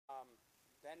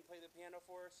Ben played the piano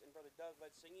for us, and Brother Doug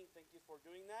led singing. Thank you for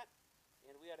doing that.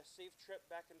 And we had a safe trip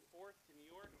back and forth to New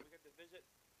York. We got to visit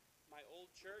my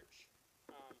old church,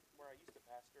 where I used to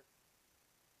pastor,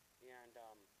 and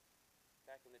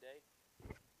back in the day.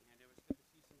 And it was good to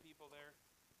see some people there.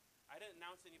 I didn't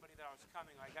announce to anybody that I was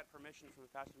coming. I got permission from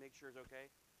the pastor to make sure it's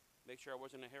okay. Make sure I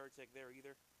wasn't a heretic there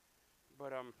either.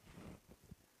 But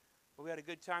we had a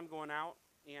good time going out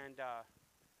and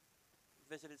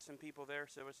visited some people there.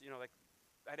 So it was, like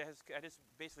I just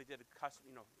basically did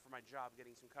for my job,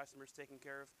 getting some customers taken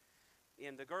care of.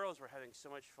 And the girls were having so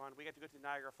much fun. We got to go to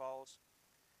Niagara Falls,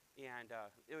 and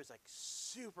it was like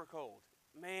super cold.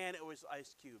 Man, it was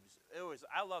ice cubes.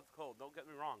 I love cold, don't get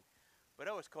me wrong, but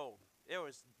it was cold. It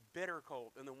was bitter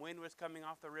cold, and the wind was coming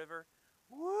off the river.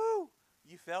 Woo!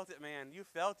 You felt it, man. You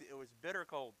felt it. It was bitter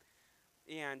cold.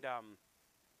 And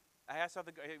I saw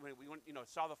we went,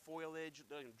 saw the foliage,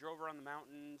 drove around the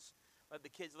mountains, let the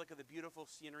kids look at the beautiful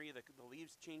scenery, the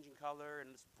leaves changing color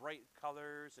and this bright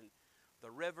colors, and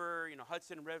the river,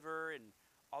 Hudson River, and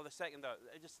all the second,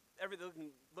 just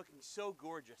everything looking so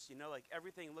gorgeous, like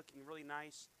everything looking really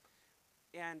nice.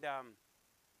 And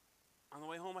on the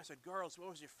way home, I said, "Girls, what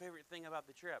was your favorite thing about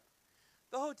the trip?"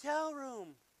 "The hotel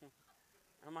room."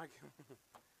 I'm like,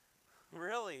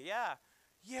 "Really? Yeah,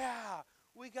 yeah.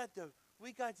 We got to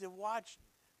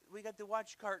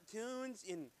watch cartoons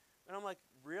and I'm like,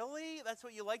 "Really? That's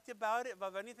what you liked about it,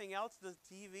 above anything else, the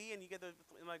TV?" And you get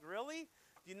I'm like, "Really?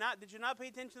 Did you not pay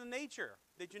attention to nature?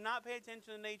 Did you not pay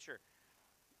attention to nature?"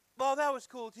 "Well, that was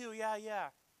cool too. Yeah, yeah."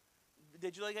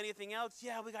 "Did you like anything else?"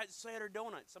 "Yeah, we got cider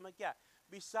donuts." I'm like, "Yeah.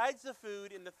 Besides the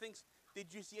food and the things,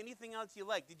 did you see anything else you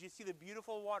liked? Did you see the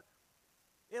beautiful water?"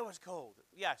 "It was cold."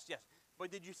 "Yes, yes. But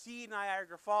did you see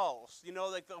Niagara Falls?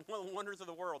 Like one of the wonders of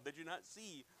the world. Did you not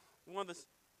see one of the?"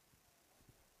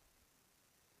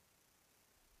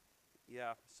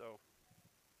 Yeah. So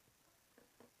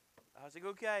I was like,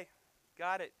 "Okay,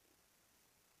 got it."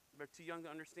 They're too young to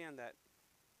understand that.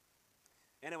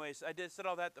 Anyways, I did said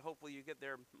all that to hopefully you get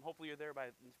there. Hopefully you're there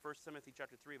by 1 Timothy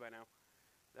chapter 3 by now.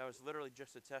 That was literally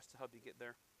just a test to help you get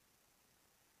there.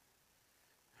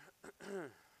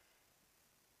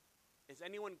 Is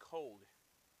anyone cold?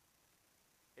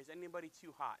 Is anybody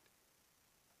too hot?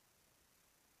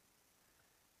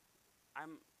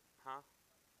 Huh?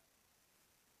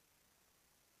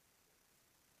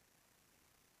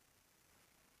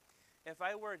 If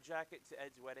I wear a jacket to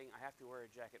Ed's wedding, I have to wear a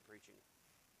jacket preaching.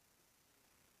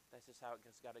 That's just how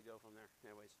it's got to go from there.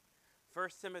 Anyways, 1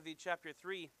 Timothy chapter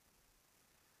 3.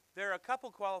 There are a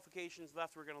couple qualifications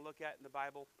left we're going to look at in the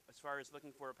Bible as far as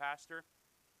looking for a pastor.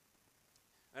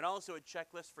 And also a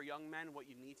checklist for young men, what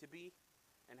you need to be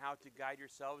and how to guide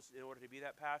yourselves in order to be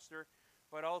that pastor.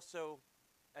 But also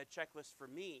a checklist for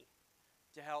me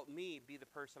to help me be the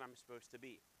person I'm supposed to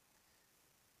be.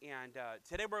 And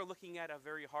today we're looking at a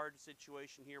very hard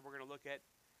situation here. We're going to look at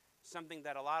something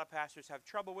that a lot of pastors have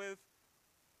trouble with.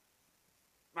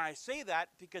 And I say that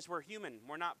because we're human.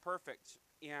 We're not perfect.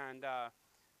 And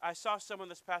I saw someone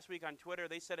this past week on Twitter.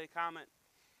 They said a comment,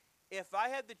 "If I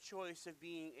had the choice of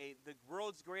being the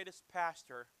world's greatest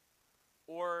pastor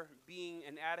or being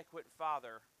an adequate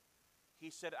father,"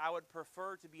 he said, "I would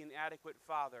prefer to be an adequate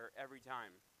father every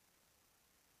time."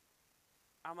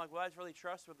 I'm like, "Well, that's really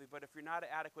trustworthy, but if you're not an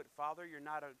adequate father, you're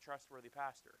not a trustworthy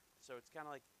pastor." So it's kind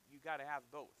of like you got to have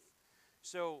both.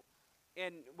 So,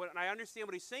 and I understand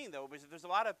what he's saying, though, because there's a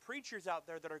lot of preachers out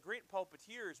there that are great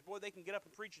pulpiteers. Boy, they can get up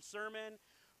and preach a sermon,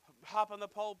 hop on the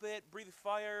pulpit, breathe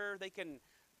fire. They can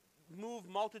move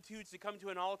multitudes to come to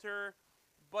an altar.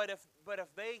 But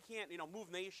if they can't,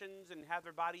 move nations and have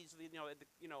their bodies,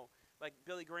 like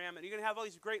Billy Graham, and you're gonna have all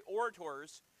these great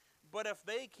orators, but if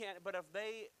they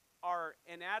are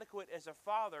inadequate as a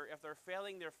father, if they're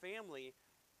failing their family,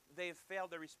 they've failed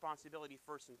their responsibility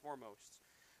first and foremost.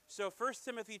 So 1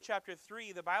 Timothy chapter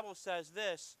 3, the Bible says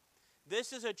this: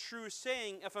 "This is a true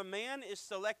saying, if a man is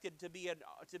selected to be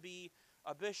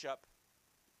a bishop."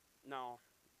 No.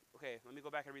 Okay, let me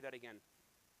go back and read that again.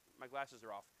 My glasses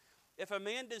are off. "If a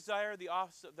man desire the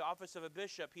office of a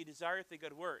bishop, he desireth the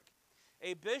good work.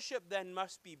 A bishop then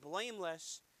must be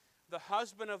blameless, the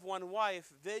husband of one wife,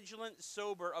 vigilant,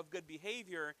 sober, of good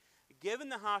behavior, given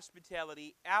to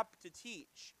hospitality, apt to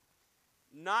teach,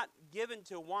 not given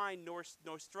to wine nor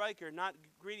striker, not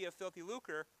greedy of filthy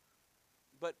lucre,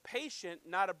 but patient,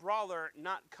 not a brawler,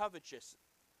 not covetous."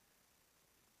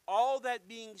 All that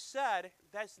being said,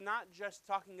 that's not just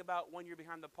talking about when you're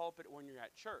behind the pulpit or when you're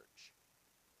at church.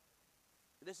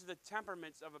 This is the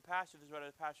temperaments of a pastor. This is what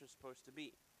a pastor is supposed to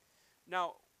be.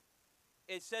 Now,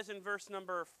 it says in verse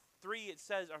number 3,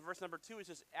 verse number 2, it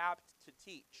says apt to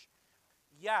teach.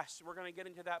 yes, we're going to get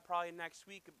into that probably next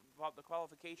week about the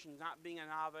qualifications, not being a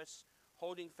novice,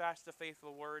 holding fast the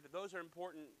faithful word. Those are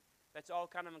important. That's all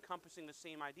kind of encompassing the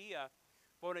same idea.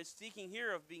 But when it's speaking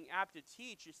here of being apt to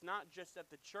teach, it's not just at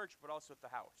the church, but also at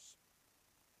the house.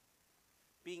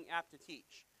 Being apt to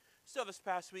teach. So this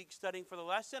past week, studying for the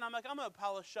lesson, I'm like, I'm going to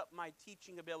polish up my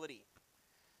teaching ability.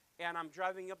 And I'm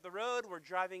driving up the road. We're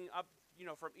driving up,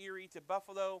 from Erie to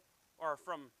Buffalo, or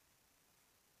from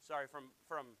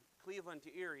Cleveland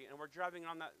to Erie, and we're driving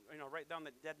on that, right down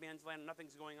the dead man's land.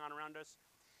 Nothing's going on around us.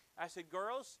 I said,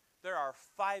 girls, there are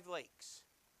 5 lakes.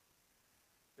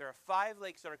 There are 5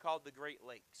 lakes that are called the Great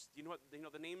Lakes. Do you know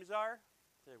what the names are?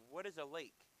 I said, what is a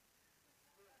lake?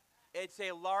 It's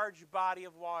a large body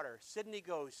of water. Sydney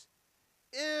goes,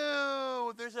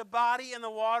 ew, there's a body in the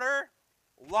water?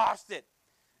 Lost it.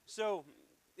 So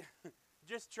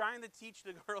just trying to teach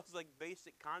the girls like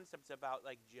basic concepts about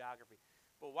like geography.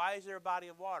 But why is there a body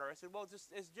of water? I said, well,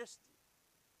 it's just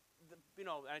and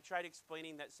I tried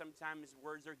explaining that sometimes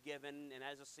words are given and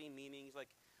has the same meanings, like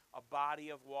a body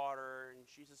of water. And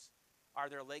she says, are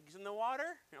there legs in the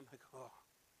water? And I'm like, oh.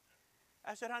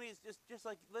 I said, honey, it's just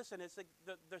like, listen, it's like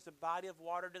there's a body of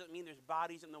water. Doesn't mean there's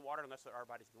bodies in the water unless there are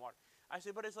bodies in the water. I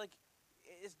said, but it's like,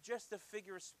 it's just a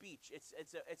figure of speech.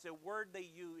 It's a word they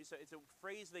use. It's a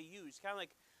phrase they use, kind of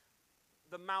like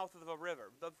the mouth of a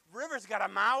river. The river's got a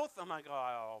mouth. I'm like,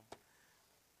 oh.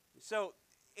 So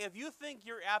if you think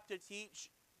you're apt to teach,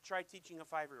 try teaching a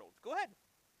 5-year-old. Go ahead.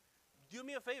 Do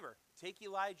me a favor. Take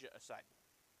Elijah aside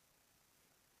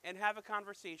and have a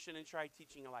conversation and try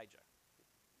teaching Elijah.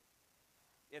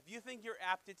 If you think you're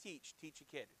apt to teach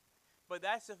a kid. But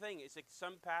that's the thing. It's like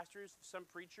some pastors, some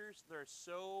preachers, they're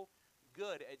so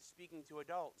good at speaking to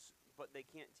adults, but they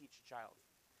can't teach a child.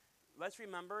 Let's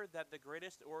remember that the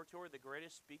greatest orator, the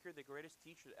greatest speaker, the greatest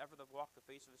teacher that ever walked the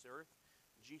face of this earth,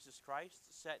 Jesus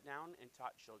Christ, sat down and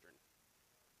taught children.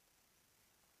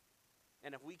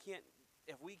 And if we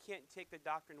can't take the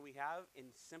doctrine we have and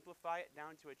simplify it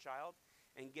down to a child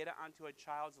and get it onto a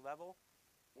child's level,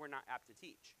 we're not apt to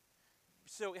teach.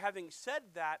 So having said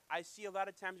that, I see a lot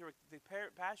of times where the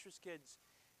pastor's kids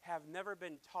have never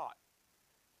been taught.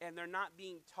 And they're not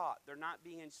being taught. They're not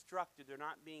being instructed. They're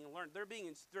not being learned. They're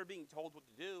being told what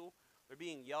to do. They're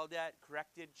being yelled at,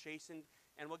 corrected, chastened,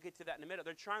 and we'll get to that in a minute.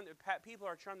 People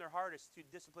are trying their hardest to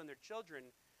discipline their children,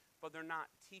 but they're not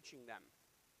teaching them.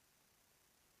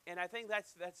 And I think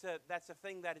that's a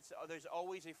thing that there's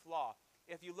always a flaw.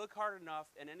 If you look hard enough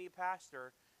at any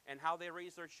pastor and how they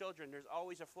raise their children, there's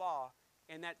always a flaw,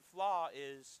 and that flaw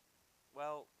is,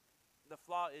 the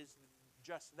flaw is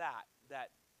just that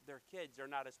their kids are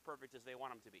not as perfect as they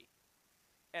want them to be.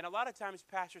 And a lot of times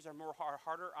pastors are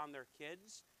harder on their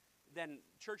kids than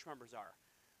church members are.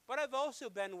 But I've also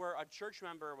been where a church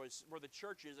member where the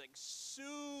church is like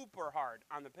super hard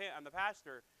on the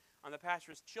pastor, on the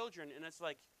pastor's children, and it's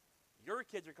like, your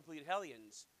kids are complete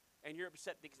hellions, and you're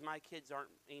upset because my kids aren't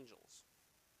angels.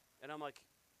 And I'm like,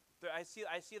 I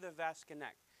see the vast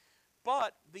connect.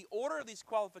 But the order of these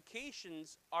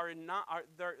qualifications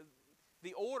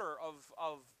the order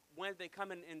of when they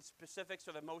come in specifics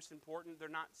are the most important. They're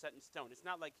not set in stone. It's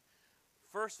not like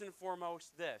first and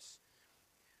foremost this.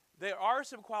 There are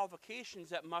some qualifications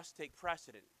that must take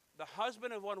precedent. The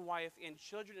husband of one wife and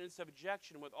children in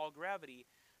subjection with all gravity,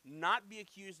 not be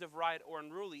accused of riot or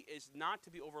unruly, is not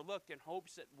to be overlooked in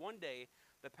hopes that one day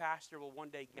the pastor will one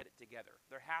day get it together.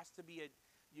 There has to be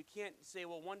you can't say,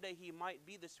 well, one day he might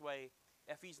be this way.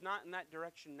 If he's not in that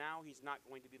direction now, he's not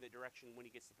going to be the direction when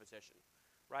he gets the position.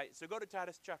 Right? So go to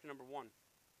Titus chapter number 1.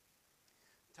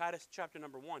 Titus chapter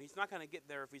number 1. He's not going to get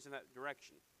there if he's in that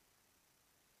direction.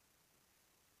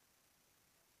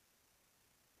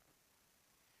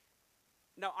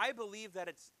 Now, I believe that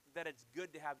it's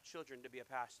good to have children to be a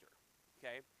pastor.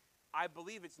 Okay? I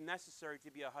believe it's necessary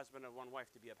to be a husband of one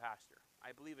wife to be a pastor.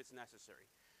 I believe it's necessary.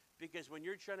 Because when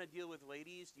you're trying to deal with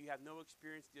ladies, you have no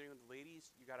experience dealing with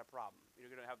ladies, you got a problem. You're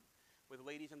going to have, with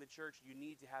ladies in the church, you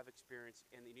need to have experience,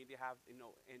 and you need to have, and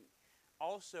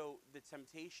also the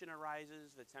temptation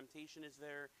arises, the temptation is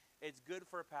there. It's good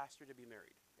for a pastor to be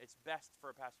married. It's best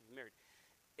for a pastor to be married.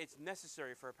 It's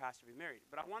necessary for a pastor to be married.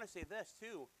 But I want to say this,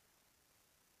 too.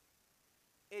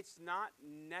 It's not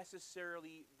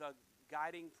necessarily the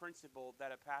guiding principle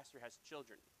that a pastor has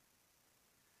children.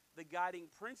 The guiding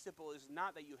principle is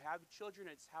not that you have children,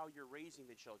 it's how you're raising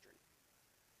the children.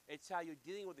 It's how you're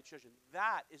dealing with the children.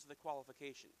 That is the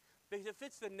qualification. Because it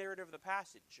fits the narrative of the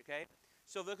passage, okay?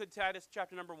 So look at Titus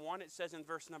chapter number 1. It says in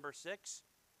verse number 6,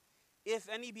 if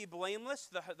any be blameless,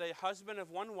 the husband of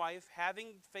one wife,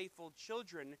 having faithful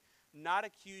children, not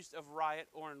accused of riot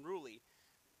or unruly.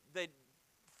 The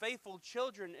faithful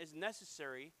children is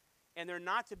necessary, and they're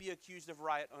not to be accused of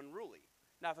riot unruly.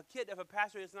 Now, if a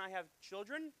pastor does not have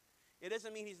children, it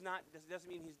doesn't mean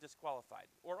he's disqualified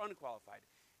or unqualified.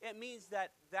 It means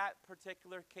that that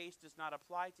particular case does not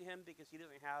apply to him because he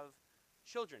doesn't have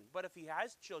children. But if he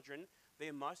has children,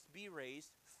 they must be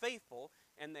raised faithful,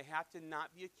 and they have to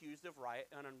not be accused of riot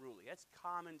and unruly. That's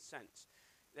common sense.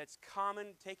 That's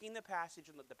common, taking the passage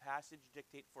and let the passage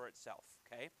dictate for itself,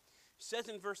 okay? It says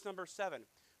in verse number 7,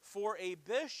 for a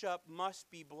bishop must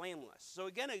be blameless. So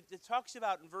again, it talks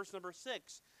about in verse number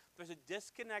 6, there's a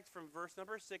disconnect from verse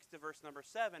number 6 to verse number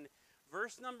 7.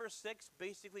 Verse number 6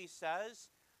 basically says,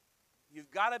 you've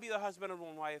got to be the husband of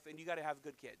one wife, and you got to have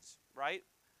good kids, right?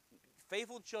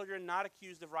 Faithful children, not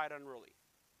accused of riot unruly.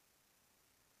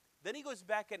 Then he goes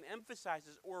back and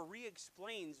emphasizes or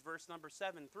re-explains verse number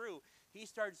 7 through. He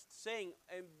starts saying,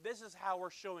 and this is how we're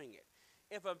showing it.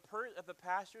 If a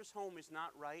pastor's home is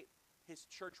not right, his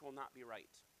church will not be right.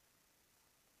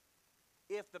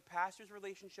 If the pastor's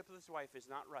relationship with his wife is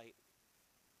not right,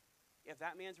 if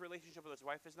that man's relationship with his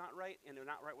wife is not right, and they're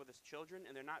not right with his children,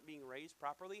 and they're not being raised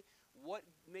properly, what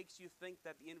makes you think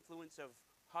that the influence of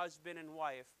husband and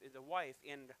wife, the wife,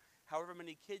 and however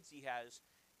many kids he has,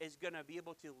 is going to be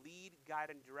able to lead, guide,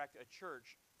 and direct a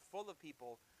church full of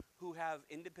people who have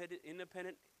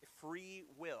independent free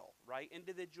will, right?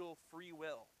 Individual free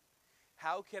will.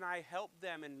 How can I help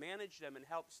them and manage them and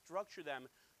help structure them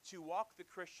to walk the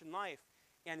Christian life?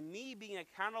 And me being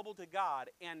accountable to God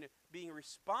and being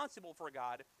responsible for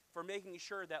God for making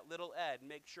sure that little Ed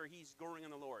makes sure he's growing in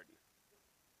the Lord.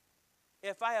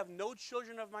 If I have no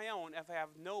children of my own, if I have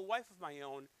no wife of my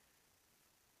own,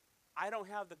 I don't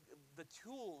have the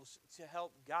tools to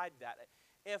help guide that.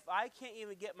 If I can't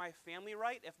even get my family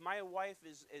right, if my wife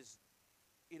is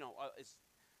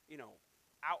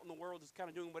out in the world, is kind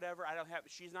of doing whatever,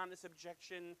 she's not in a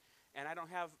subjection, and I don't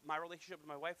have, my relationship with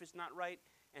my wife is not right,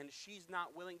 and she's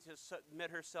not willing to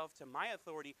submit herself to my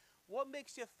authority, what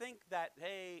makes you think that,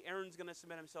 hey, Aaron's going to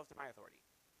submit himself to my authority?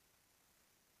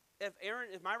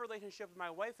 If my relationship with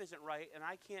my wife isn't right, and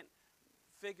I can't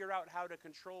figure out how to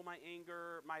control my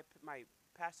anger, my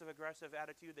passive-aggressive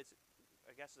attitude, that's,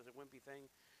 I guess, is a wimpy thing,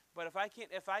 but if I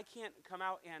can't come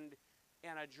out and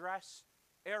address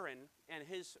Aaron and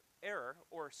his error,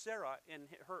 or Sarah and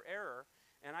her error,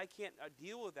 and I can't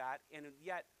deal with that, and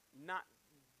yet not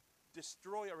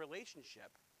destroy a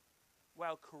relationship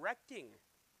while correcting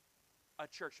a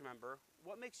church member,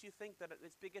 what makes you think that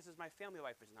it's because my family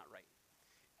life is not right?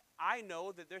 I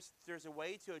know that there's a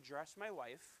way to address my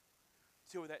wife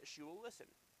so that she will listen.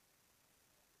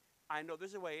 I know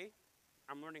there's a way,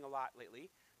 I'm learning a lot lately,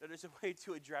 that there's a way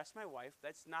to address my wife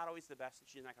that's not always the best, and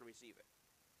she's not going to receive it.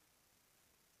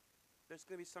 There's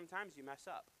going to be sometimes you mess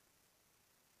up.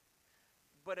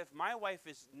 But if my wife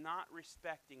is not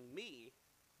respecting me,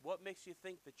 what makes you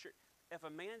think the church, if a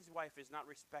man's wife is not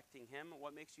respecting him,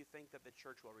 what makes you think that the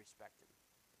church will respect him?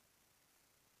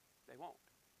 They won't.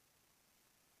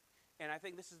 And I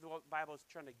think this is what the Bible is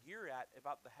trying to gear at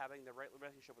about having the right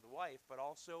relationship with the wife, but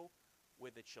also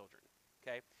with the children.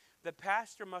 Okay? The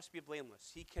pastor must be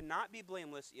blameless. He cannot be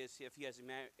blameless if he is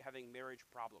having marriage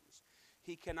problems.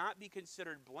 He cannot be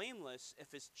considered blameless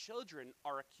if his children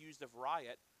are accused of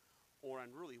riot or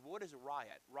unruly. What is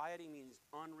riot? Rioting means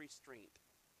unrestrained.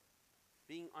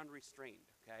 Being unrestrained,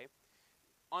 okay?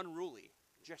 Unruly,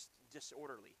 just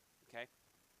disorderly, okay?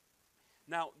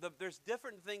 Now, there's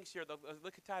different things here.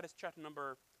 Look at Titus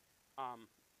number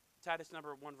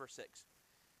 1, verse 6.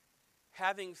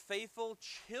 Having faithful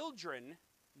children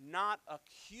not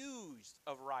accused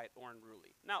of riot or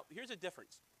unruly. Now, here's a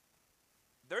difference.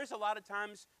 There's a lot of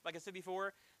times, like I said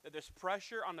before, that there's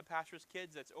pressure on the pastor's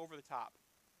kids that's over the top.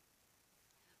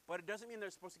 But it doesn't mean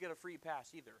they're supposed to get a free pass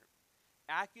either.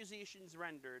 Accusations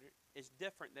rendered is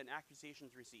different than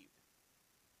accusations received.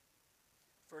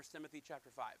 1 Timothy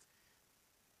chapter 5.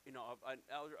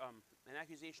 An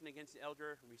accusation against the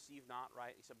elder, receive not,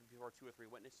 right, except before 2 or 3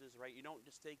 witnesses, right? You don't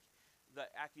just take the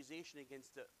accusation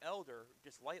against the elder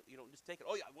just lightly. You don't just take it,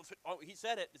 he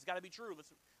said it, it's got to be true.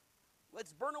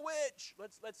 Let's burn a witch.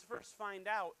 Let's first find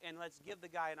out, and let's give the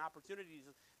guy an opportunity.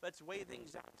 Let's weigh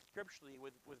things out scripturally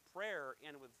with prayer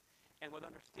and with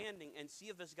understanding, and see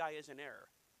if this guy is in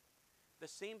error. The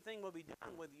same thing will be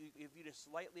done with you if you just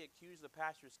slightly accuse the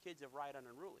pastor's kids of riot and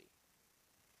unruly.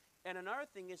 And another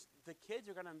thing is, the kids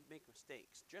are going to make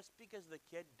mistakes. Just because the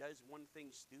kid does one thing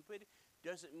stupid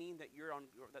doesn't mean that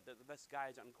this guy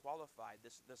is unqualified.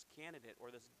 This candidate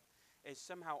or this is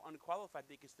somehow unqualified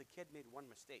because the kid made one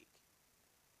mistake,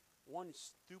 one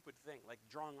stupid thing, like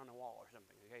drawing on a wall or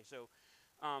something. Okay, so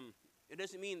it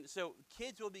doesn't mean, so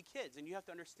kids will be kids, and you have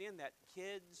to understand that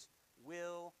kids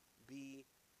will be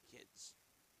kids.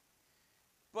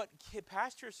 But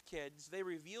pastors' kids, they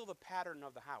reveal the pattern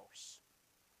of the house.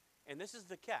 And this is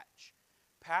the catch.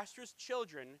 Pastors'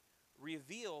 children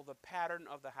reveal the pattern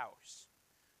of the house.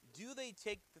 Do they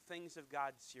take the things of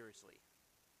God seriously?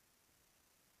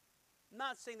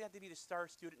 Not saying they have to be the star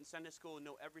student in Sunday school and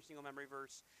know every single memory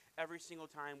verse, every single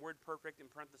time, word perfect in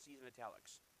parentheses and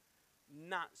italics.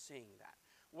 Not saying that.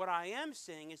 What I am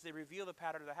saying is they reveal the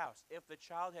pattern of the house. If the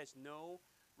child has no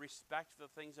respect for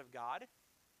the things of God,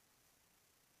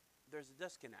 there's a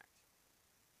disconnect.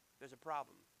 There's a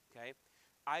problem, okay?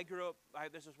 I grew up,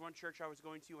 this was one church I was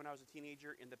going to when I was a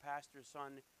teenager, and the pastor's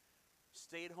son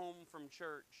stayed home from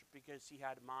church because he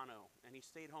had mono, and he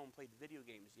stayed home, played video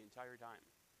games the entire time.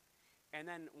 And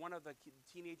then one of the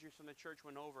teenagers from the church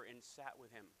went over and sat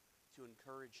with him to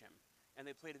encourage him, and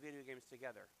they played video games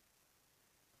together.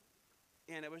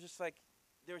 And it was just like,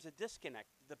 there was a disconnect.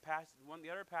 The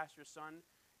other pastor's son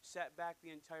sat back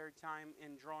the entire time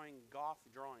in drawing goth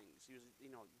drawings. He was, he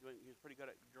was pretty good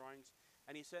at drawings.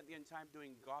 And he sat the entire time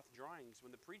doing goth drawings when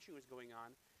the preaching was going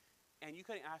on. And you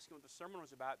couldn't ask him what the sermon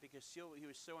was about because he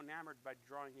was so enamored by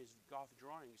drawing his goth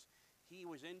drawings. He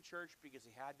was in church because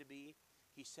he had to be.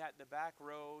 He sat in the back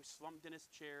row, slumped in his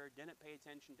chair, didn't pay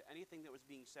attention to anything that was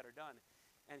being said or done.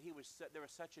 And there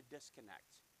was such a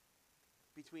disconnect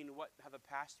between how the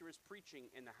pastor was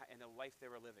preaching and the life they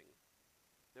were living.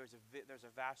 There's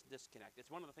a vast disconnect.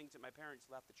 It's one of the things that my parents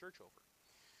left the church over.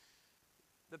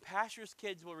 The pastor's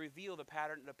kids will reveal the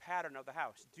pattern of the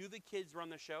house. Do the kids run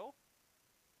the show?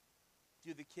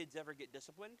 Do the kids ever get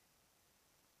disciplined?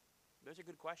 Those are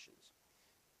good questions.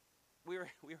 We were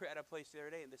at a place the other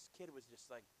day, and this kid was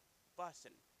just like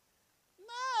fussing.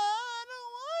 No, I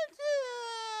don't want to.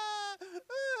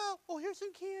 Oh, here's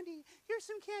some candy. Here's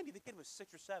some candy. The kid was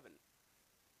 6 or 7.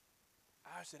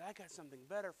 I said, I got something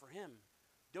better for him.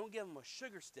 Don't give him a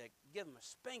sugar stick. Give him a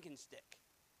spanking stick.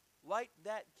 Light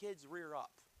that kid's rear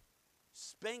up.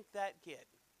 Spank that kid.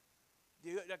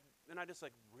 And I just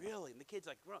like, really? And the kid's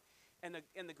like, and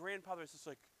the grandfather was just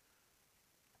like,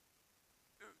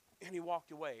 and he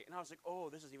walked away. And I was like, oh,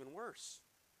 this is even worse.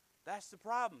 That's the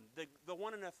problem. The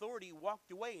one in authority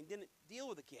walked away and didn't deal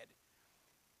with the kid.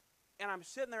 And I'm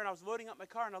sitting there and I was loading up my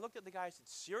car and I looked at the guy and said,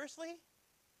 seriously?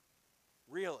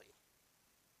 Really?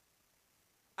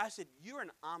 I said, you're in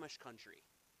Amish country.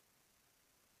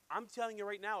 I'm telling you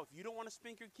right now, if you don't want to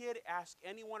spank your kid, ask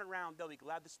anyone around. They'll be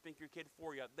glad to spank your kid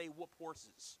for you. They whoop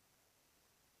horses.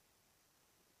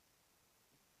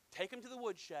 Take him to the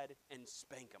woodshed and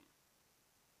spank him.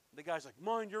 The guy's like,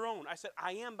 mind your own. I said,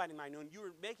 I am minding my own.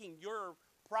 You're making your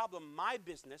problem my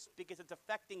business because it's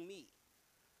affecting me.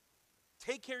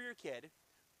 Take care of your kid,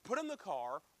 put him in the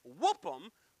car, whoop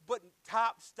him, but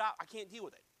stop. I can't deal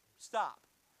with it. Stop.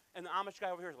 And the Amish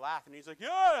guy over here is laughing. He's like,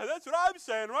 yeah, that's what I'm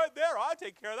saying right there. I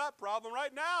take care of that problem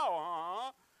right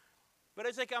now. But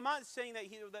it's like, I'm not saying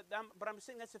but I'm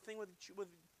saying that's the thing with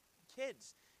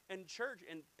kids and church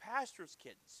and pastors'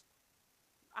 kids.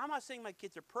 I'm not saying my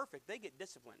kids are perfect. They get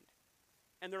disciplined.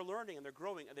 And they're learning and they're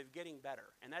growing and they're getting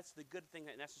better. And that's the good thing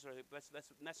that's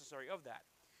necessary of that.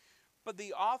 But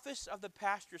the office of the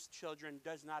pastor's children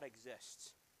does not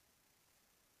exist.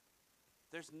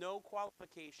 There's no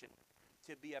qualification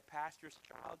to be a pastor's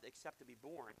child except to be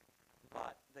born.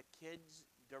 But the kids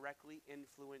directly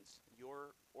influence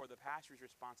the pastor's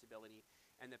responsibility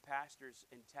and the pastor's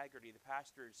integrity, the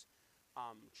pastor's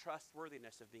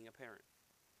trustworthiness of being a parent.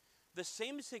 The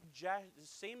same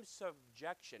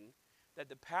subjection that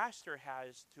the pastor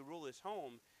has to rule his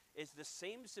home is the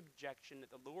same subjection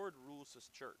that the Lord rules his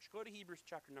church. Go to Hebrews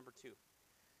chapter number 2.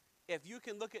 If you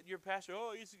can look at your pastor,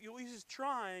 oh, he's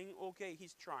trying. Okay,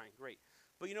 he's trying. Great.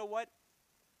 But you know what?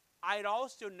 I'd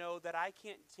also know that I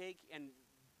can't take and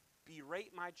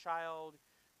berate my child,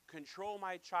 control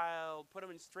my child, put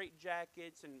them in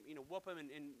straitjackets and whoop them and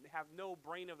have no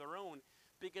brain of their own,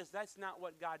 because that's not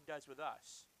what God does with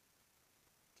us.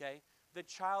 Okay? The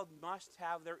child must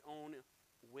have their own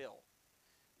will.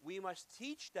 We must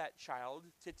teach that child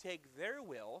to take their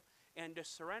will and to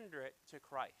surrender it to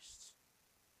Christ.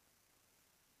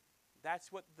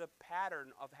 That's what the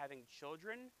pattern of having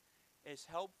children is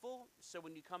helpful. So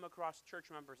when you come across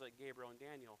church members like Gabriel and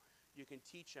Daniel, you can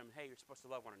teach them, hey, you're supposed to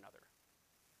love one another.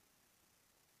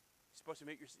 You're supposed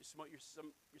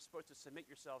to submit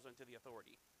yourselves unto the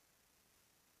authority.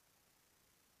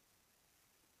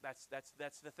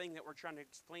 That's the thing that we're trying to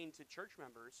explain to church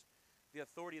members, the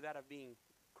authority of that of being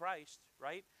Christ,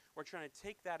 right? We're trying to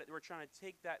take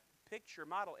that picture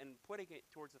model and putting it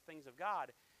towards the things of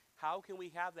God. How can we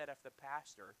have that if the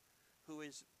pastor, who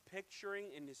is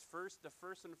picturing in the first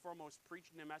and foremost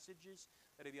preaching the messages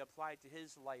that will be applied to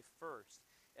his life first.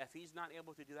 If he's not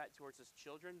able to do that towards his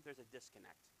children, there's a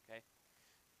disconnect, okay?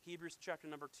 Hebrews chapter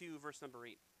number 2, verse number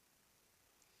 8.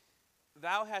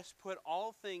 Thou hast put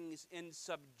all things in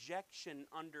subjection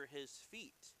under his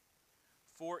feet.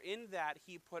 For in that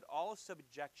he put all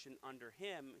subjection under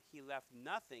him, he left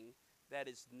nothing that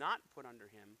is not put under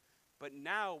him. But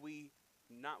now we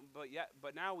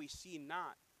see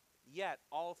not yet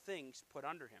all things put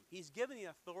under him. He's given the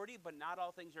authority, but not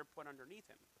all things are put underneath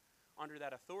him, under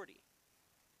that authority.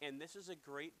 And this is a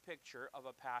great picture of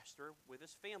a pastor with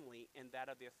his family and that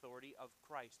of the authority of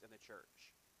Christ and the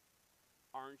church.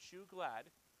 Aren't you glad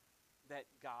that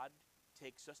God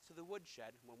takes us to the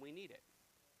woodshed when we need it?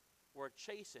 We're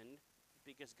chastened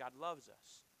because God loves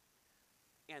us.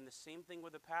 And the same thing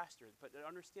with a pastor. But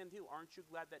understand too, aren't you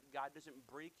glad that God doesn't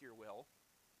break your will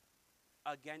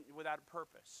again without a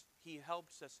purpose? He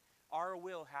helps us. Our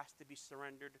will has to be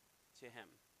surrendered to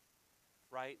him.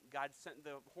 Right? God sent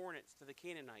the hornets to the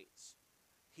Canaanites.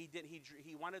 He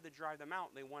wanted to drive them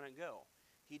out. They want to go.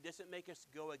 He doesn't make us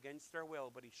go against our will,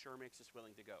 but he sure makes us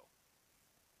willing to go.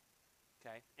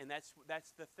 Okay? And that's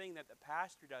the thing that the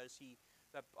pastor does.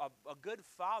 A good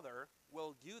father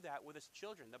will do that with his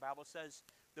children. The Bible says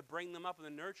to bring them up in the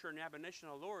nurture and admonition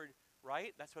of the Lord,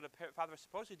 right? That's what a father is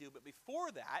supposed to do. But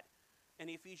before that, in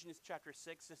Ephesians chapter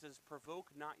 6, it says,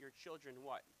 provoke not your children,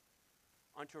 what?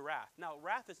 Unto wrath. Now,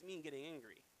 wrath doesn't mean getting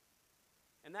angry.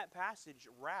 In that passage,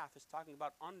 wrath is talking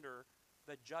about under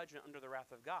the judgment, under the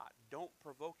wrath of God. Don't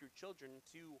provoke your children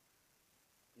to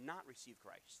not receive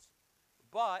Christ.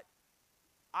 But,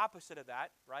 opposite of that,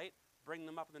 right? Bring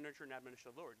them up in the nurture and admonition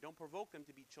of the Lord. Don't provoke them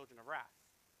to be children of wrath.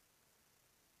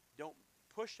 Don't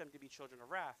push them to be children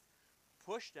of wrath.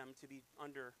 Push them to be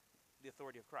under the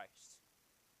authority of Christ.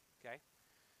 Okay?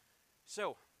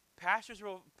 So, pastors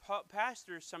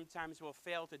sometimes will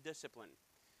fail to discipline.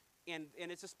 And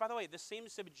it's just, by the way, the same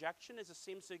subjection is the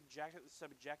same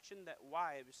subjection that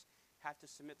wives have to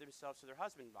submit themselves to their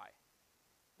husband by.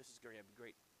 This is a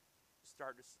great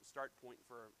start point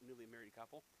for a newly married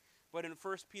couple. But in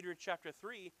 1 Peter chapter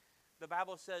 3, the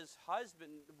Bible says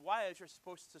wives are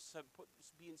supposed to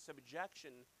be in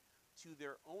subjection to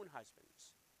their own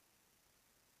husbands.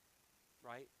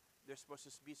 Right? They're supposed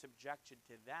to be subjected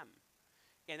to them.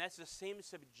 And that's the same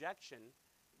subjection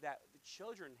that the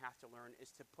children have to learn, is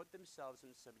to put themselves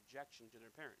in subjection to their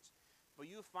parents. But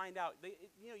you find out,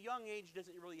 young age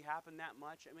doesn't really happen that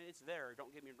much. I mean, it's there,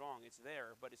 don't get me wrong, it's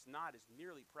there, but it's not as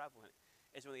nearly prevalent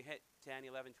as when they hit 10,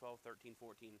 11, 12, 13,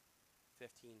 14,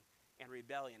 15, and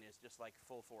rebellion is just like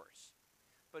full force.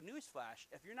 But newsflash,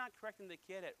 if you're not correcting the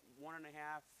kid at 1.5,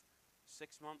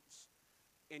 6 months,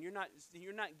 and you're not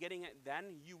getting it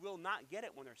then, you will not get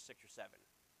it when they're 6 or 7.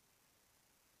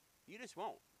 You just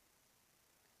won't.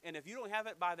 And if you don't have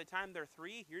it by the time they're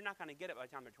 3, you're not going to get it by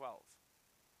the time they're 12.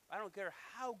 I don't care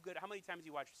how many times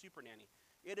you watch Super Nanny.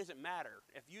 It doesn't matter.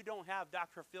 If you don't have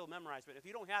Dr. Phil memorized, but if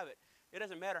you don't have it, it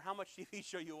doesn't matter how much TV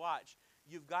show you watch.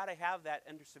 You've got to have that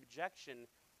under subjection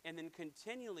and then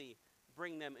continually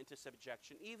bring them into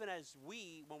subjection. Even as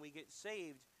when we get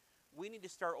saved, we need to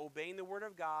start obeying the Word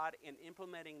of God and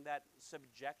implementing that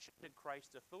subjection to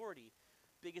Christ's authority.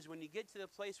 Because when you get to the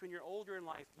place when you're older in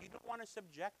life, you don't want to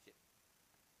subject it.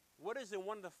 What is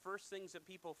one of the first things that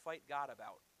people fight God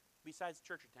about, besides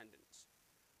church attendance?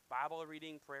 Bible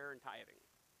reading, prayer, and tithing.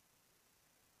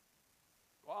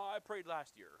 Well, I prayed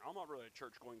last year. I'm not really a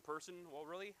church-going person. Well,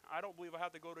 really? I don't believe I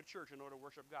have to go to church in order to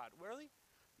worship God. Really?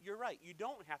 You're right. You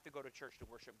don't have to go to church to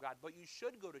worship God, but you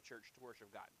should go to church to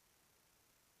worship God.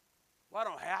 Well, I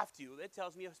don't have to. That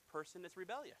tells me a person that's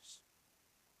rebellious.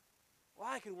 Well,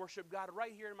 I can worship God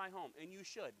right here in my home, and you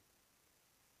should.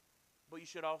 But you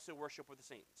should also worship with the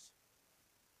saints.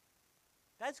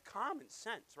 That's common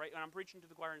sense, right? And I'm preaching to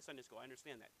the choir in Sunday school. I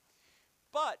understand that.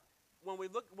 But when we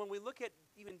look at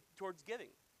even towards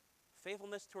giving,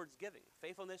 faithfulness towards giving,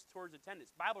 faithfulness towards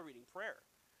attendance, Bible reading, prayer.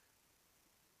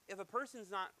 If a person's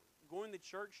not going to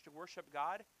church to worship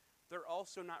God, they're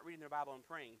also not reading their Bible and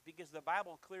praying, because the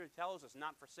Bible clearly tells us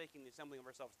not forsaking the assembling of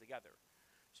ourselves together.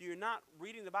 So you're not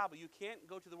reading the Bible. You can't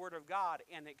go to the Word of God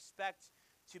and expect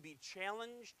to be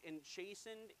challenged and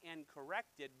chastened and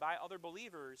corrected by other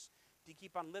believers to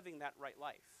keep on living that right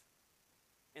life.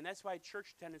 And that's why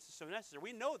church attendance is so necessary.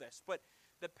 We know this, but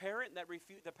the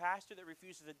pastor that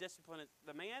refuses to discipline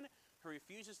the man who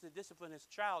refuses to discipline his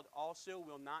child also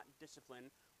will not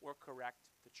discipline or correct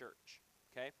the church.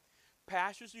 Okay?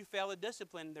 Pastors who fail to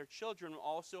discipline their children will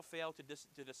also fail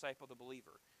to disciple the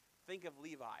believer. Think of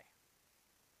Levi.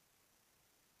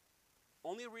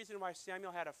 Only reason why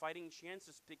Samuel had a fighting chance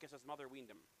is because his mother weaned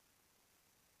him.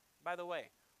 By the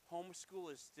way,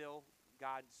 homeschool is still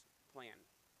God's plan.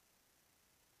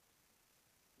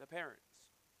 The parents.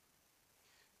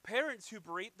 Parents who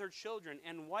berate their children,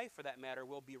 and wife for that matter,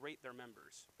 will berate their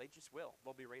members. They just will.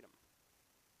 They'll berate them.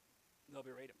 They'll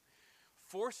berate them.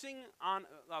 Focusing on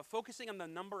the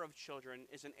number of children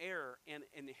is an error in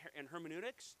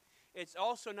hermeneutics. It's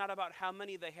also not about how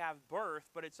many they have birth,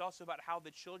 but it's also about how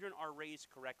the children are raised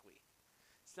correctly.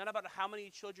 It's not about how many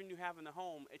children you have in the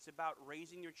home. It's about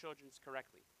raising your children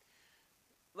correctly.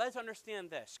 Let's understand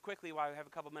this quickly while we have a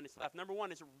couple minutes left. Number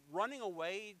one is running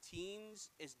away teens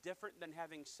is different than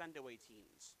having send away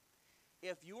teens.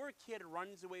 If your kid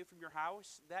runs away from your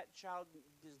house, that child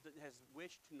has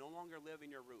wished to no longer live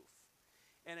in your roof.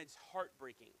 And it's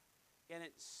heartbreaking. And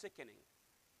it's sickening.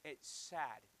 It's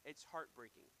sad. It's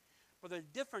heartbreaking. But the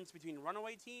difference between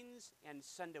runaway teens and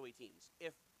send away teens.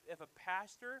 If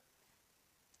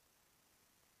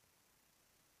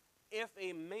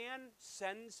a man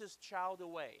sends his child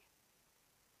away,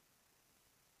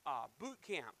 boot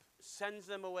camp sends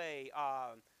them away,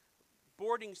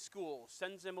 boarding school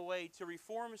sends them away to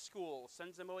reform school,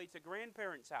 sends them away to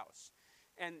grandparents' house,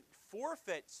 and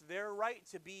forfeits their right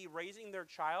to be raising their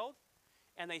child,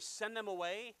 and they send them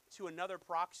away to another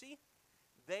proxy,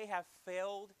 they have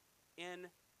failed in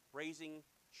raising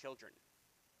children.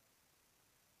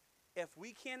 If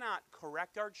we cannot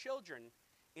correct our children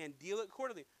and deal it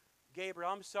accordingly,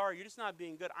 Gabriel, I'm sorry, you're just not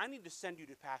being good. I need to send you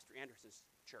to Pastor Anderson's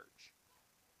church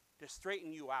to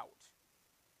straighten you out.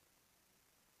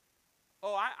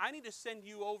 Oh, I need to send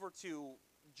you over to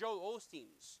Joel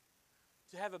Osteen's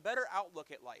to have a better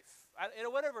outlook at life.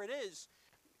 Whatever it is,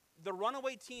 the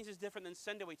runaway teens is different than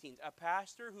send-away teens. A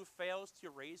pastor who fails to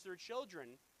raise their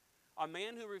children, a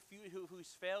man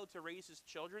who's failed to raise his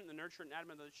children, the nurture and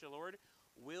admonition of the Lord,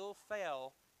 will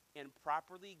fail in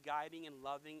properly guiding and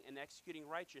loving and executing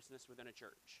righteousness within a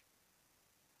church.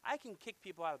 I can kick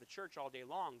people out of the church all day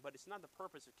long, but it's not the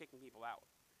purpose of kicking people out.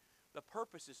 The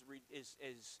purpose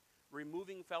is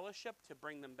removing fellowship to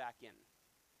bring them back in.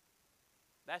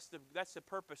 That's the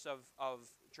purpose of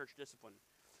church discipline.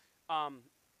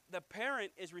 The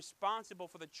parent is responsible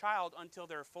for the child until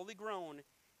they're fully grown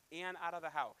and out of the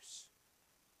house.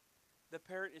 The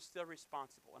parent is still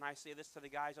responsible. And I say this to the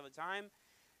guys all the time.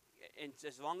 And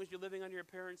as long as you're living under your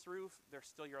parents' roof, they're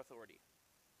still your authority.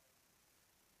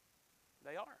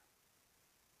 They are.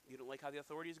 You don't like how the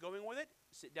authority is going with it?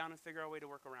 Sit down and figure out a way to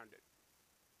work around it.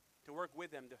 To work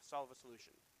with them to solve a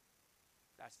solution.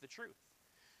 That's the truth.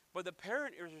 But the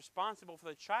parent is responsible for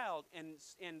the child, and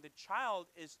the child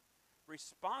is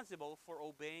responsible for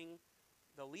obeying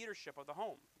the leadership of the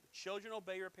home. The children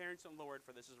obey your parents and Lord,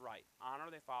 for this is right.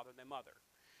 Honor their father and their mother.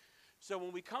 So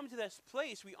when we come to this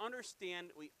place, we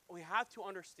have to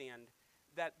understand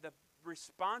that the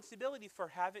responsibility for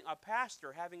having a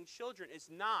pastor, having children, is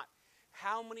not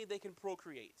how many they can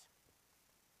procreate.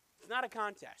 It's not a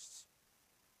contest.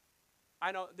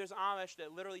 I know there's Amish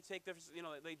that literally take this,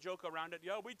 they joke around it.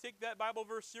 Yeah, we take that Bible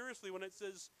verse seriously when it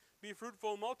says, be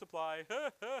fruitful and multiply.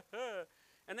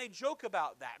 And they joke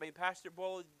about that. I mean, Pastor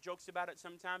Boyle jokes about it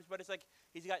sometimes, but it's like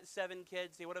he's got 7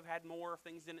 kids. He would have had more if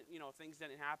things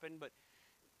didn't happen. But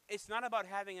it's not about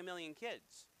having 1 million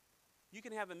kids. You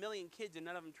can have 1 million kids and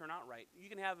none of them turn out right. You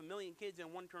can have 1 million kids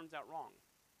and one turns out wrong.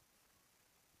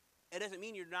 It doesn't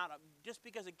mean you're not, just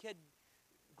because a kid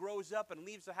grows up and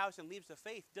leaves the house and leaves the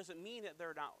faith doesn't mean that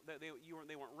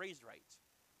they weren't raised right.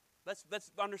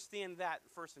 Let's understand that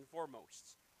first and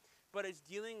foremost. But it's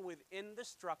dealing within the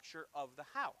structure of the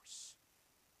house.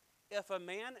 If a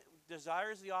man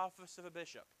desires the office of a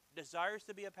bishop, desires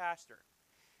to be a pastor,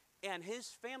 and his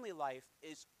family life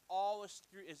is all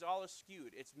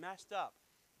skewed, it's messed up,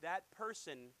 that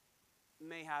person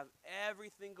may have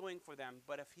everything going for them,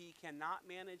 but if he cannot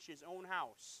manage his own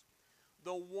house,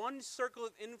 the one circle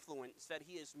of influence that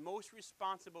he is most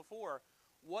responsible for,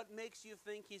 what makes you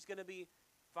think he's going to be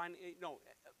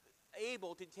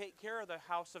able to take care of the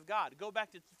house of God? Go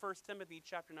back to 1 Timothy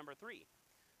chapter number 3.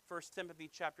 1 Timothy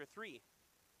chapter 3.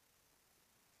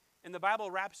 And the Bible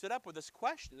wraps it up with this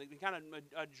question. It kind of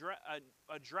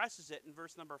addresses it in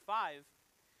verse number 5.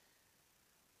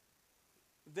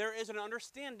 There is an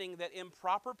understanding that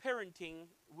improper parenting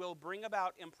will bring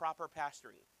about improper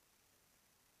pastoring.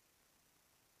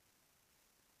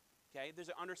 Okay, there's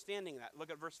an understanding of that. Look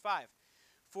at verse 5.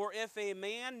 For if a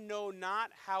man know not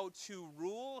how to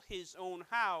rule his own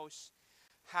house,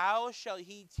 how shall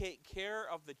he take care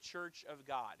of the church of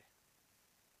God?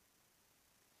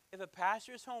 If a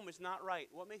pastor's home is not right,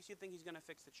 what makes you think he's going to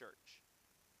fix the church?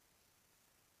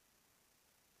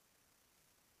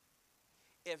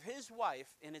 If his wife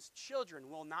and his children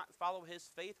will not follow his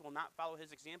faith, will not follow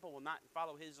his example, will not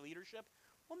follow his leadership,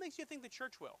 what makes you think the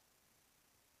church will?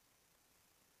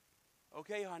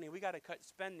 Okay, honey, we got to cut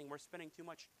spending. We're spending too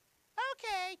much.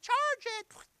 Okay, charge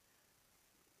it.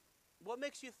 What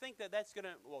makes you think that that's going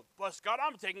to, well, bless God,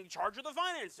 I'm taking charge of the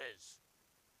finances.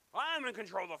 I'm in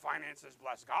control of the finances,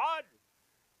 bless God.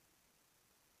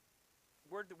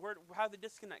 How did the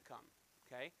disconnect come?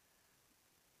 Okay?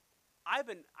 I've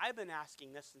been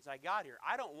asking this since I got here.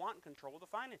 I don't want control of the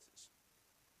finances.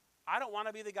 I don't want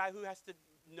to be the guy who has to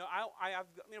know. I've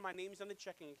my name's on the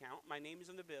checking account. My name is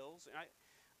on the bills. And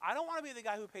I don't want to be the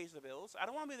guy who pays the bills. I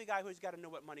don't want to be the guy who's got to know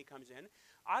what money comes in.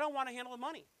 I don't want to handle the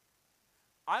money.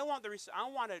 I want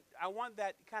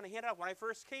that kind of handout. When I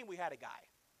first came, we had a guy,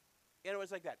 and it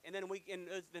was like that. And then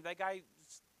that guy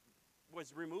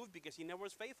was removed because he never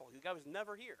was faithful. The guy was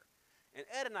never here. And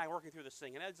Ed and I working through this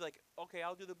thing, and Ed's like, "Okay,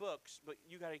 I'll do the books, but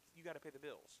you gotta pay the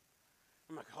bills."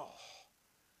 I'm like, "Oh,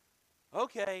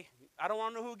 okay. I don't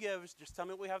want to know who gives. Just tell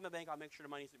me what we have in the bank. I'll make sure the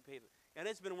money's paid." And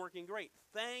it's been working great,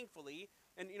 thankfully.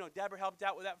 And Deborah helped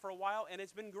out with that for a while, and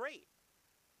it's been great.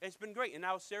 It's been great. And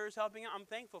now Sarah's helping out. I'm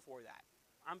thankful for that.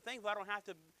 I'm thankful I don't have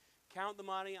to count the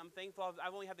money. I'm thankful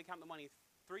I've only had to count the money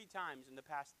 3 times in the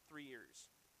past 3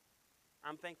 years.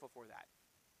 I'm thankful for that.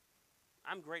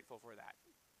 I'm grateful for that.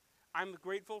 I'm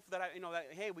grateful for that.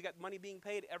 Hey, we got money being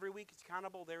paid every week. It's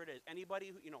countable. There it is. Anybody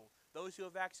who, those who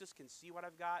have access can see what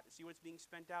I've got, see what's being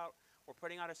spent out. We're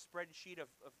putting out a spreadsheet of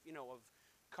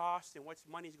cost and what's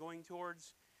money's going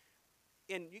towards.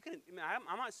 And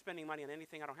I'm not spending money on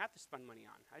anything I don't have to spend money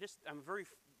on. I'm very,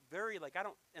 very I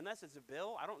don't, unless it's a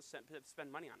bill, I don't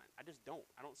spend money on it. I just don't.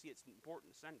 I don't see it's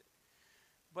important to send it.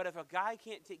 But if a guy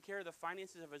can't take care of the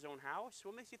finances of his own house,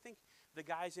 what makes you think the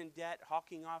guy's in debt,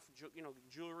 hawking off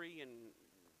jewelry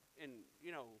and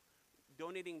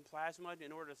donating plasma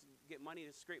in order to get money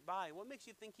to scrape by? What makes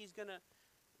you think he's gonna?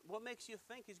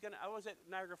 I was at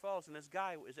Niagara Falls, and this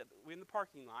guy we're in the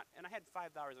parking lot, and I had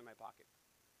 $5 in my pocket,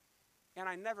 and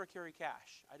I never carry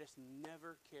cash. I just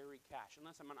never carry cash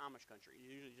unless I'm in Amish country. It's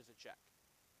usually just a check.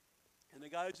 And the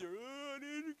guys are, "Oh, I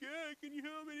need a cash. Can you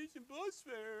help me? I need some bus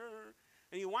fare."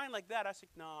 And you whine like that. I said,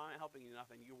 "No, I'm not helping you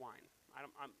nothing. You whine.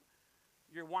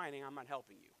 You're whining. I'm not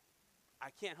helping you.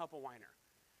 I can't help a whiner."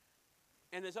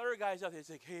 And this other guy's out there. He's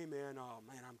like, "Hey, man,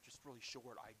 I'm just really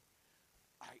short.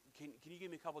 Can you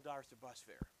give me a couple dollars to bus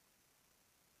fare?"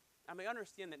 I mean,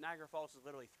 understand that Niagara Falls is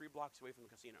literally 3 blocks away from the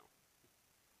casino.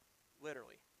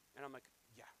 Literally. And I'm like,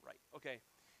 "Yeah, right. Okay."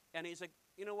 And he's like,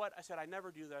 "You know what?" I said, "I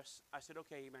never do this." I said,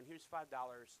 "Okay, man, here's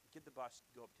 $5. Get the bus.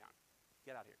 Go uptown.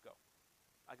 Get out of here. Go.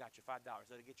 I got you $5.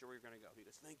 That'll get you where you're going to go." He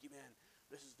goes, "Thank you, man.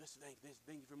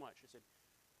 Thank you very much." I said,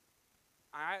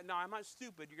 "No, I'm not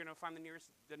stupid. You're going to find the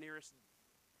nearest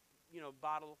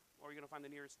bottle, or you're going to find the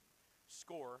nearest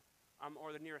score,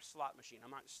 or the nearest slot machine.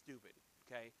 I'm not stupid,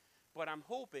 okay? But I'm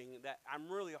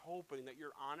really hoping that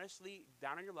you're honestly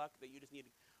down on your luck, that you just need,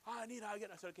 I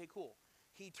said, "Okay, cool."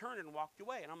 He turned and walked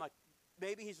away, and I'm like,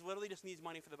 maybe he's literally just needs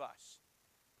money for the bus.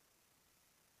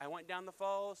 I went down the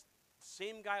falls.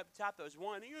 Same guy up top that was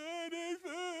whining.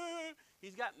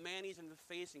 He's got mayonnaise in the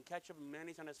face and ketchup and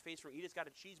mayonnaise on his face. He just got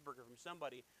a cheeseburger from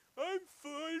somebody. "I'm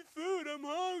fine food. I'm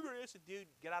hungry." I said, "Dude,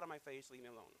 get out of my face. Leave me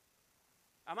alone."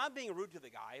 I'm not being rude to the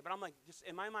guy, but I'm like, just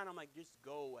in my mind, I'm like, just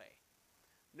go away.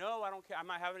 "No, I don't care. I'm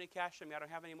not having any cash on me. I don't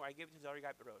have any more." I gave it to the other guy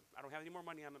up the road. "I don't have any more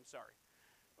money on me. I'm sorry."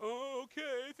 "Oh,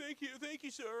 okay. Thank you,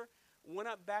 sir." Went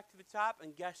up back to the top,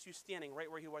 and guess who's standing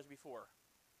right where he was before?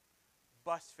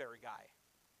 Bus fare guy.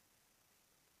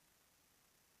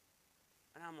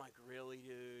 And I'm like, "Really,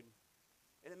 dude?"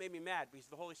 And it made me mad because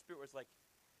the Holy Spirit was like,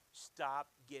 "Stop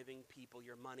giving people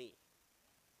your money."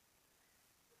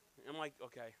 And I'm like,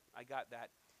 "Okay, I got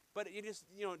that." But it is,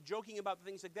 joking about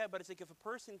things like that. But it's like, if a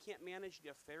person can't manage the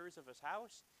affairs of his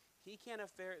house, he can't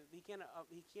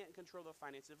control the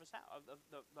finances of his house,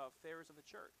 the affairs of the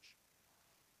church.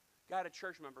 Got a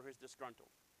church member who's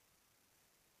disgruntled.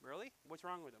 Really? What's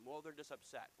wrong with them? Well, they're just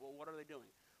upset. Well, what are they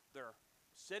doing? They're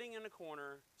sitting in a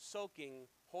corner, soaking,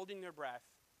 holding their breath.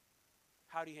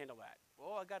 How do you handle that?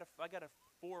 Well, I got a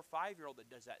 4 or 5-year-old that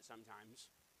does that sometimes.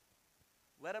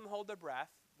 Let them hold their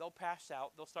breath. They'll pass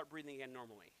out. They'll start breathing again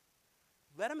normally.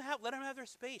 Let them have their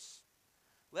space.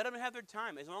 Let them have their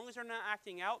time. As long as they're not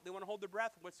acting out, they want to hold their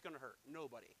breath. What's going to hurt?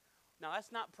 Nobody. Now,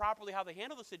 that's not properly how they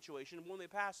handle the situation. When they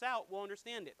pass out, we'll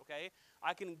understand it, okay?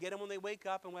 I can get them when they wake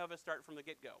up, and we'll have a start from the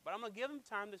get-go. But I'm going to give them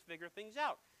time to figure things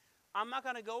out. I'm not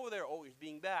going to go over there, "Oh, he's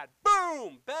being bad."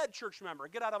 Boom! Bad church member.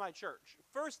 Get out of my church.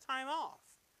 First time off.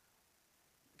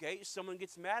 Okay, someone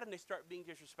gets mad, and they start being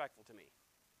disrespectful to me.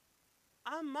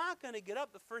 I'm not going to get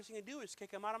up. The first thing I do is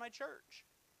kick them out of my church.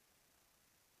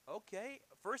 Okay,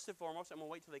 first and foremost, I'm going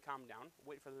to wait till they calm down,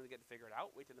 wait for them to get it figured out,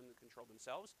 wait for them to control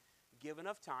themselves, give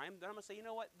enough time. Then I'm going to say, you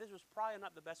know what, this was probably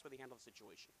not the best way to handle the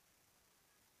situation.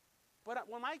 But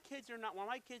when my kids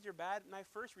are bad, my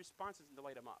first response isn't to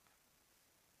light them up.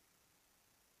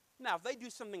 Now, if they do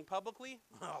something publicly,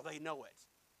 oh, they know it.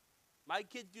 My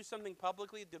kids do something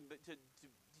publicly to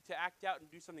act out and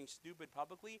do something stupid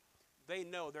publicly, they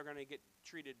know they're going to get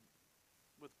treated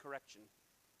with correction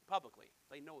publicly.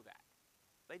 They know that.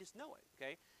 They just know it,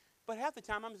 okay? But half the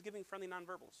time, I'm just giving friendly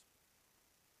nonverbals.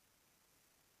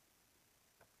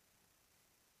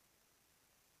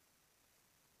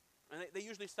 And they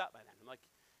usually stop by then. I'm like,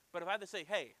 but if I had to say,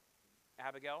 hey,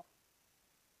 Abigail,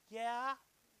 yeah,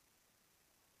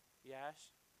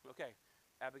 yes, okay,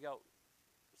 Abigail,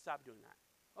 stop doing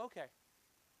that. Okay.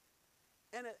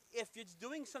 And if it's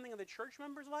doing something in the church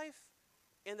member's life,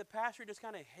 and the pastor just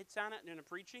kind of hits on it in the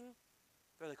preaching,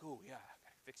 they're like, oh, yeah, I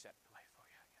got to fix that in my life. Oh,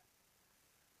 yeah, yeah.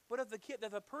 But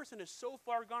if a person is so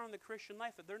far gone in the Christian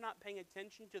life that they're not paying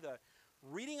attention to the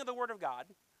reading of the Word of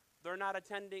God, they're not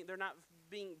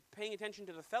paying attention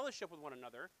to the fellowship with one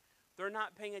another, they're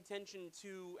not paying attention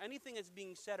to anything that's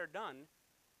being said or done,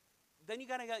 then you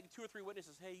got to get 2 or 3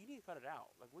 witnesses, hey, you need to cut it out.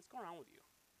 Like, what's going on with you?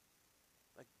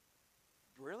 Like,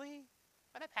 really?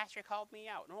 But the pastor called me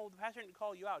out. No, the pastor didn't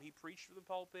call you out. He preached from the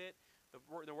pulpit. The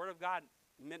word of God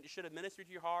should have ministered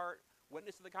to your heart,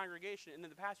 witnessed to the congregation, and then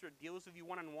the pastor deals with you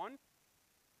one-on-one.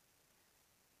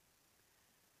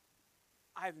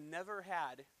 I've never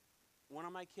had one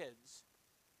of my kids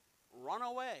run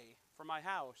away from my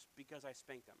house because I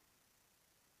spanked them.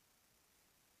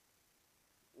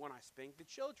 When I spank the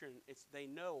children, they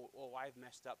know, oh, I've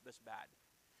messed up this bad.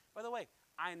 By the way,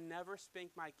 I never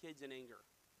spank my kids in anger.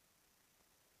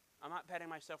 I'm not patting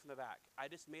myself in the back. I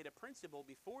just made a principle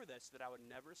before this that I would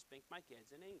never spank my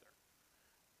kids in anger.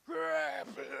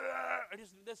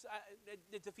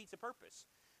 It defeats the purpose.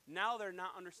 Now they're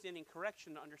not understanding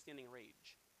correction, they're understanding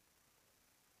rage.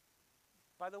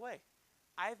 By the way,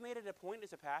 I've made it a point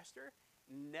as a pastor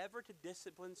never to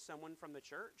discipline someone from the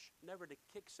church, never to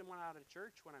kick someone out of the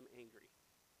church when I'm angry.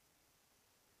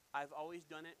 I've always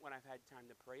done it when I've had time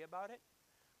to pray about it,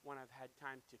 when I've had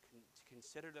time to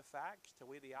consider the facts, to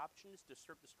weigh the options, to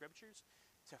search the scriptures,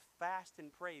 to fast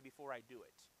and pray before I do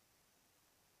it,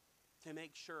 to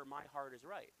make sure my heart is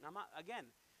right. And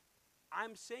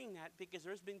I'm saying that because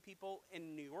there's been people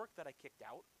in New York that I kicked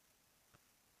out.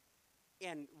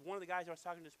 And one of the guys I was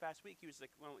talking to this past week, he was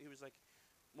like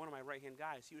one of my right-hand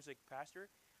guys. He was like, Pastor,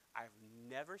 I've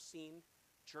never seen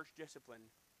church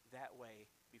discipline that way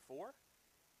before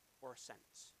or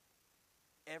since.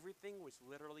 Everything was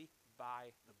literally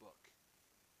by the book.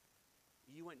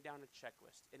 You went down a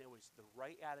checklist, and it was the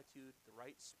right attitude, the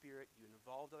right spirit. You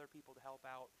involved other people to help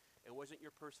out. It wasn't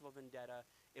your personal vendetta.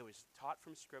 It was taught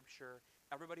from Scripture.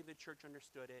 Everybody in the church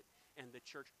understood it, and the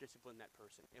church disciplined that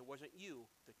person. It wasn't you,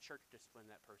 the church disciplined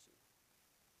that person.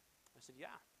 I said,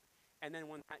 yeah. And then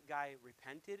when that guy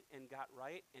repented and got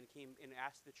right and came and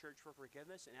asked the church for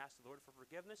forgiveness and asked the Lord for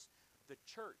forgiveness, the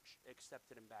church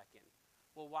accepted him back in.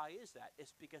 Well, why is that?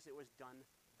 It's because it was done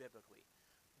biblically.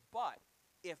 But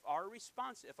if the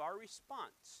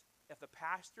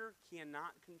pastor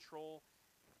cannot control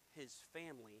his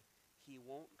family, he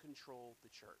won't control the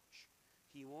church.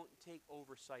 He won't take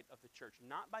oversight of the church,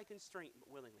 not by constraint, but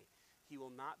willingly. He will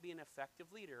not be an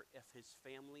effective leader if his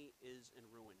family is in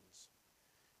ruins,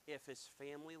 if his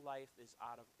family life is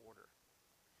out of order.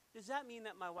 Does that mean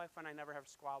that my wife and I never have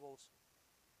squabbles?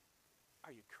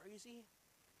 Are you crazy?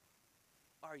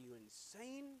 Are you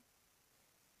insane?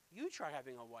 You try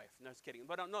having a wife. No, just kidding.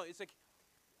 But no, it's like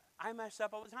I mess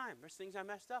up all the time. There's things I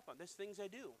messed up on. There's things I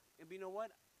do. And you know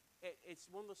what? It's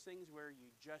one of those things where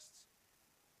you just,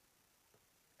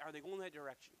 are they going that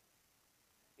direction?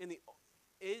 You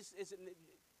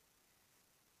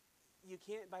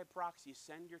can't by proxy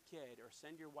send your kid or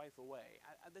send your wife away.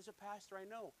 There's a pastor I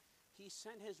know. He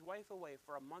sent his wife away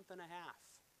for a month and a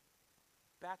half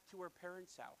back to her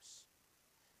parents' house.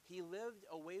 He lived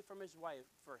away from his wife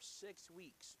for 6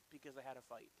 weeks because they had a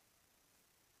fight.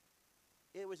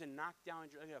 It was a knockdown,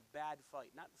 a bad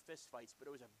fight. Not fist fights, but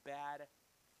it was a bad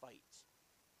fight.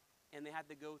 And they had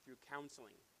to go through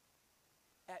counseling.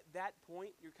 At that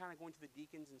point, you're kind of going to the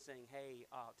deacons and saying, hey,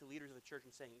 to leaders of the church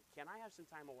and saying, can I have some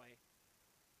time away?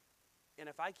 And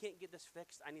if I can't get this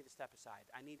fixed, I need to step aside.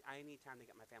 I need time to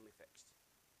get my family fixed.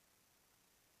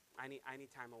 I need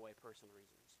time away, personal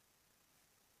reasons.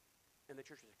 And the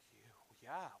church is like,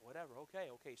 yeah, whatever, okay,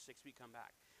 6 weeks, come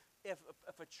back. If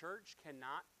a church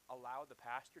cannot allow the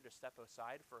pastor to step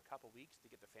aside for a couple weeks to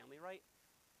get the family right,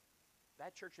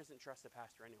 that church doesn't trust the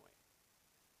pastor anyway.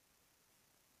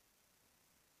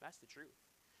 That's the truth.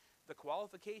 The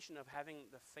qualification of having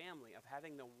the family, of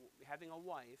having a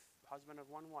wife, husband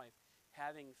of one wife,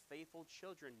 having faithful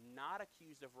children, not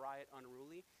accused of riot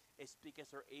unruly, is because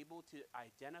they're able to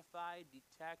identify,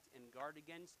 detect, and guard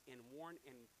against, and warn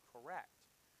and correct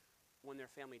when their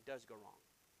family does go wrong.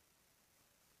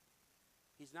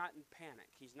 He's not in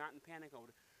panic. He's not in panic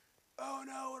mode. Oh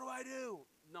no, what do I do?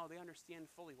 No, they understand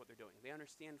fully what they're doing. They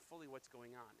understand fully what's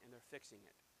going on, and they're fixing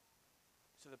it.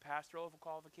 So the pastoral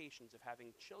qualifications of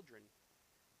having children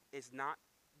is not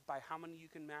by how many you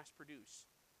can mass produce,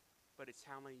 but it's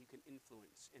how many you can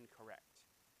influence and correct.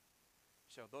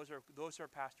 So those are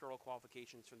pastoral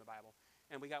qualifications from the Bible.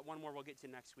 And we got one more we'll get to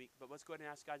next week, but let's go ahead and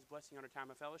ask God's blessing on our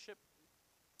time of fellowship.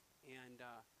 And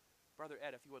Brother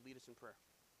Ed, if you would lead us in prayer.